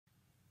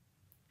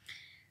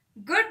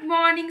Good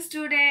morning,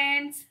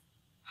 students.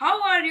 How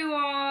are you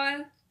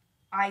all?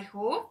 I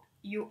hope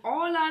you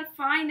all are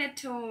fine at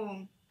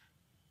home.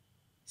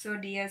 So,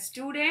 dear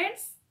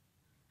students,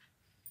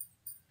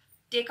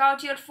 take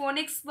out your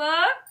phonics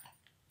book.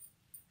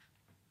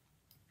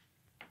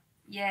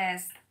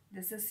 Yes,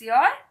 this is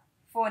your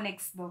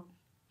phonics book.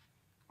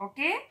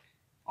 Okay?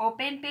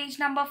 Open page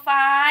number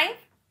 5.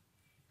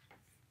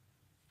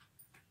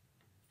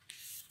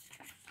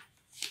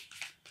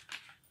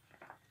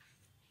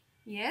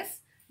 Yes,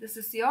 this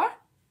is your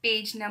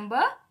page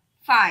number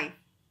 5.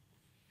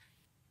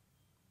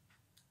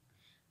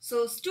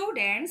 So,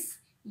 students,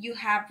 you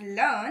have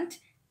learned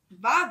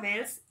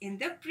vowels in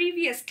the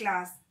previous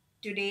class.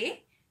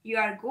 Today, you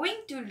are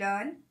going to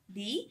learn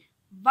the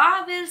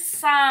vowel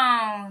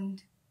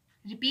sound.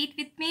 Repeat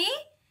with me.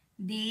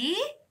 The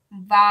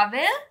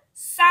vowel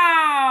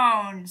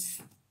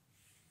sounds.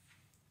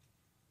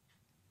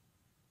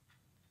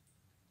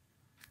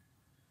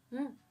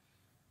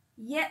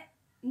 Yeah,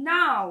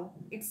 now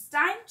it's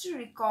time to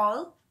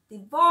recall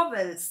the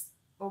vowels.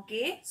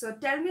 Okay, so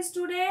tell me,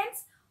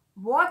 students,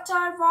 what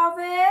are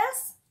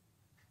vowels?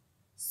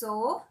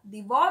 So,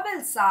 the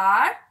vowels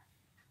are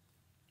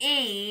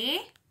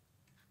A,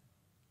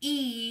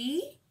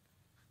 E,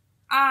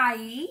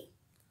 I,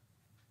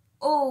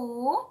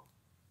 O,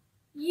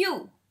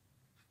 U.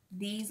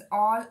 These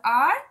all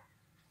are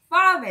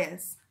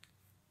vowels.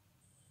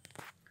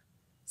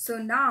 So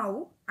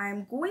now I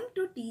am going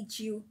to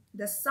teach you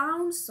the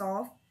sounds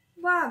of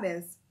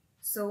vowels.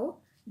 So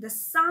the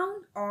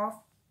sound of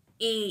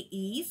A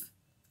is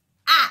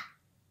A.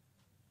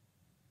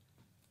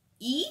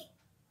 E,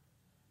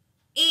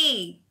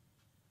 A.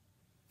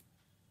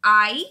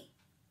 I,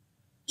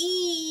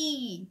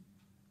 E.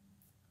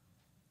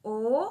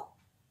 O,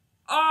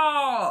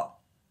 O.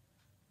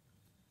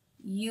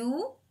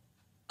 U,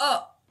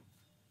 O.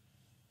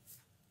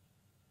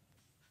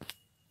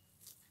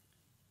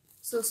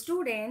 So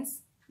students,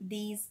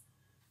 these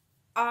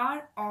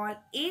are all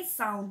A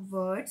sound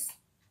words.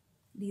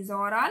 These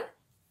are all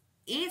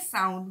A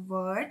sound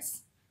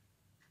words.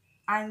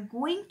 I'm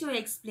going to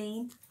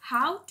explain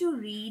how to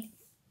read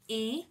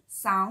A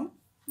sound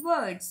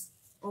words.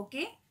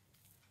 Okay?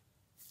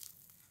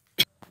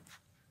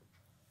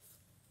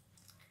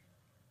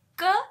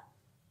 K,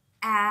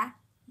 A,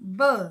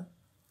 B.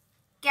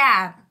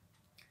 Cab.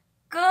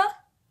 K,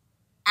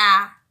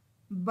 A,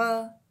 B.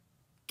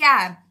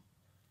 Cab.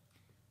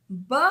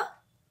 B,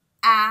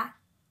 A,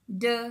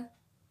 D.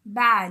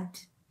 Bad.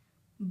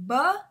 B,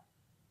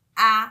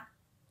 A,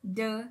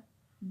 D.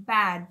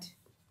 Bad.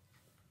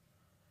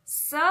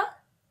 S,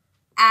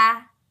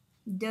 A,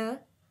 D.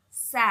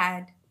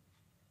 Sad.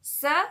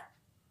 S,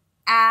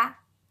 A,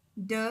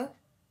 D.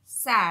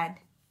 Sad.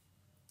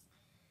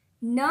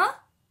 N,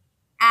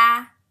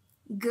 A,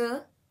 G.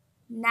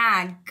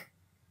 Nag.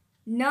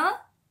 N,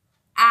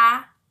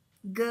 A,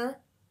 G.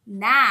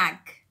 Nag.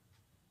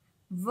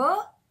 V,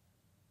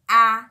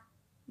 A,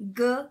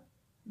 G.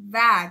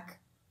 Wag.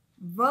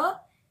 V,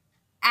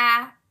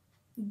 A,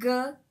 G.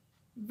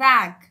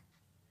 Wag.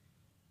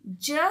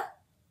 J,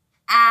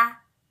 A,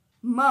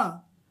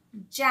 M.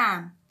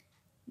 Jam.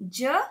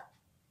 J,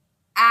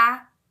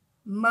 A,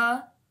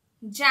 M.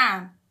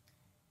 Jam.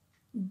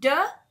 D,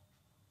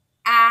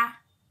 A,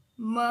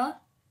 M.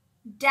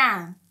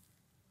 Dam.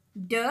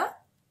 D,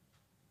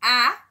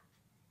 A,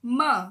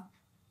 M.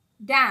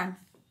 Dam.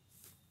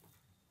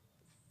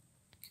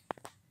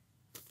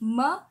 M,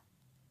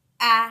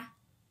 A,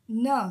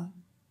 N.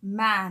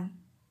 Man.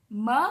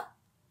 M,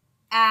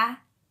 A,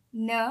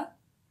 N.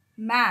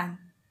 Man.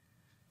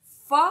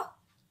 F,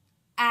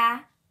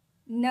 A,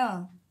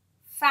 N.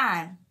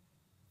 Fan.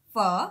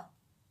 F,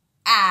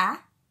 A,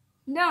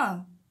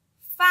 N.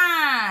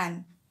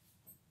 Fan.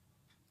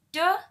 T,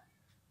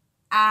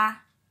 A,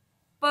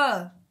 P.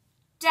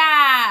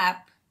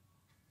 Tap.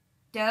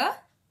 T,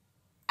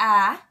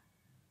 A,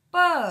 P.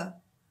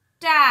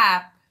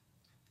 Tap.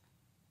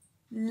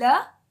 L,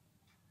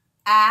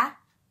 A,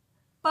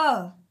 P.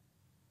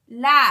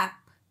 Lap.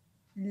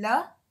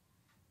 L,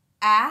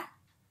 A,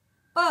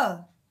 P.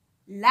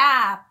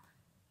 Lap.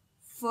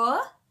 F,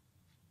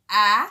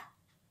 A,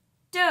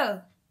 T.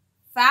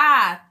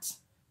 Fat.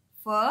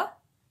 F,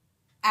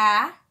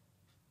 A,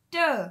 T.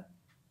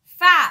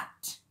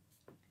 Fat.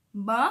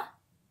 M,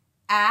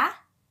 A,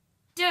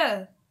 T.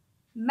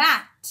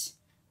 Mat.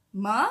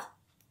 M,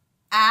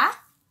 A,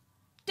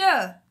 T.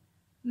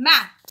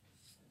 Mat.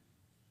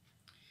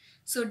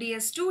 So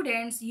dear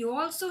students, you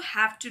also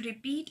have to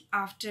repeat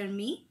after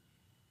me.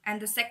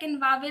 And the second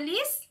vowel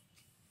is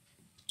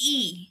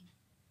E.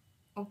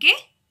 Okay?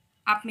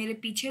 आप मेरे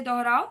पीछे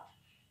दोहराओ.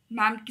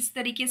 Ma'am किस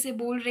तरीके से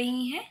बोल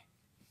रही हैं?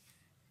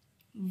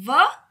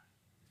 व,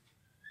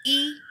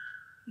 ई,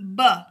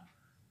 ब.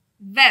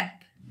 Web.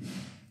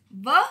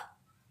 W,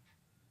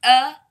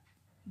 A,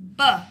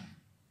 B.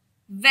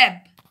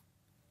 Web.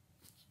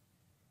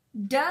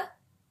 D,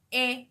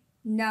 A,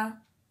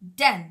 N.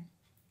 Den.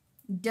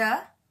 D,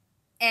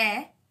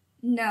 A,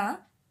 N.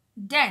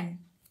 Den.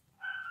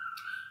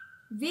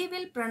 We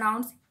will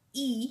pronounce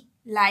E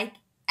like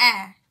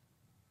A.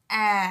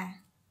 A.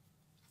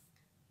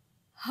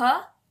 H,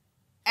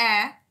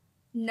 A,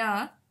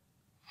 N,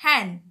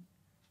 hen.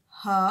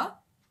 H,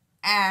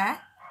 A,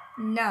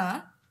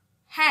 N,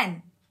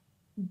 hen.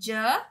 J,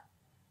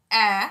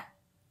 A,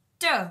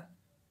 T,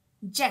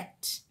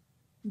 jet.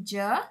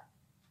 J,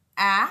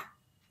 A,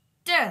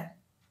 T,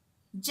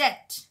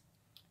 jet.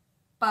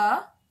 P,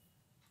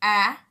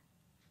 A,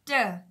 T,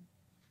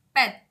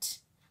 pet.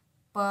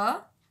 P,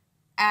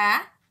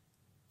 A,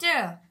 T,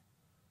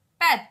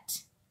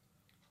 pet.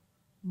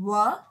 V,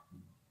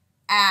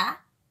 A,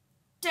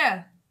 T,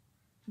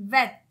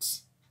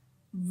 vet.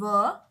 V,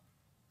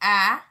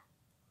 A,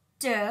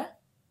 T,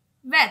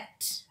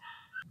 vet.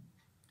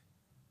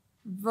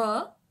 V,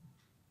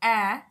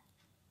 A,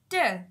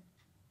 T,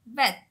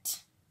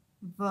 vet.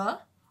 V,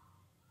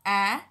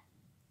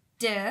 A,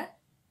 T,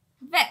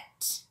 vet.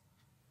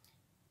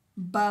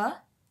 B,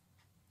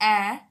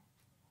 A,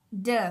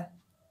 D,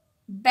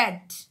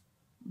 bed.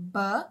 B,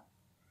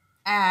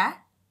 A,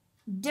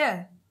 D,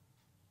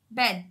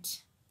 bed.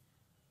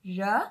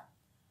 R,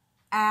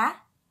 A,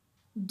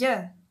 D,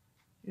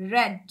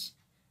 red.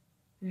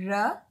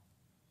 R,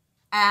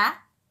 A,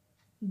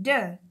 D,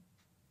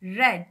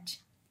 red.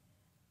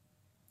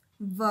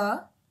 V,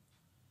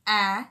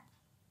 A,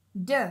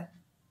 D,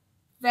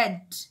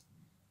 ved.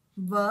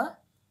 V,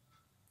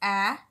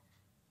 A,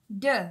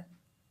 D,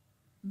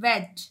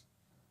 ved.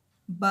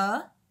 B,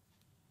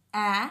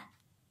 A,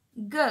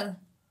 G,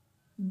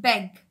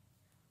 beg.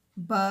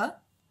 B,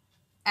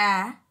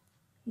 A,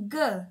 G,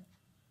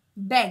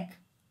 beg.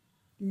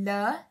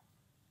 L,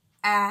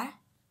 A,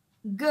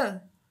 G,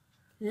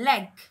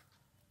 leg.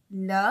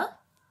 L,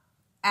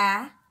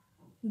 A,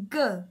 G,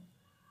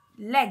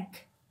 leg.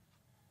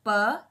 P,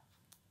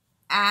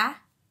 A,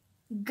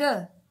 G,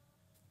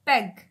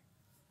 peg.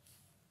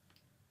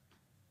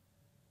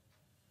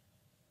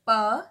 P,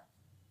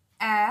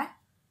 A,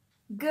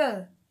 G,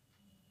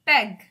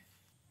 peg.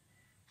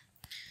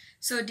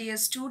 So dear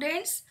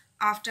students,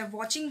 after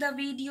watching the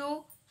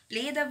video,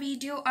 play the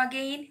video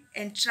again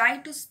and try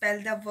to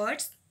spell the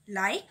words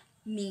like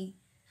me.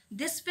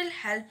 This will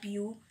help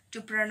you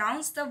to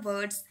pronounce the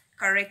words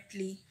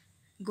correctly.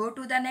 Go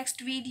to the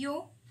next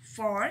video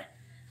for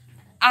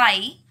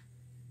I,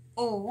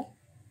 O,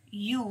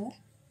 U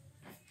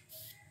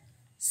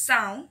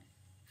sound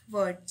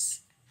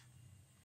words.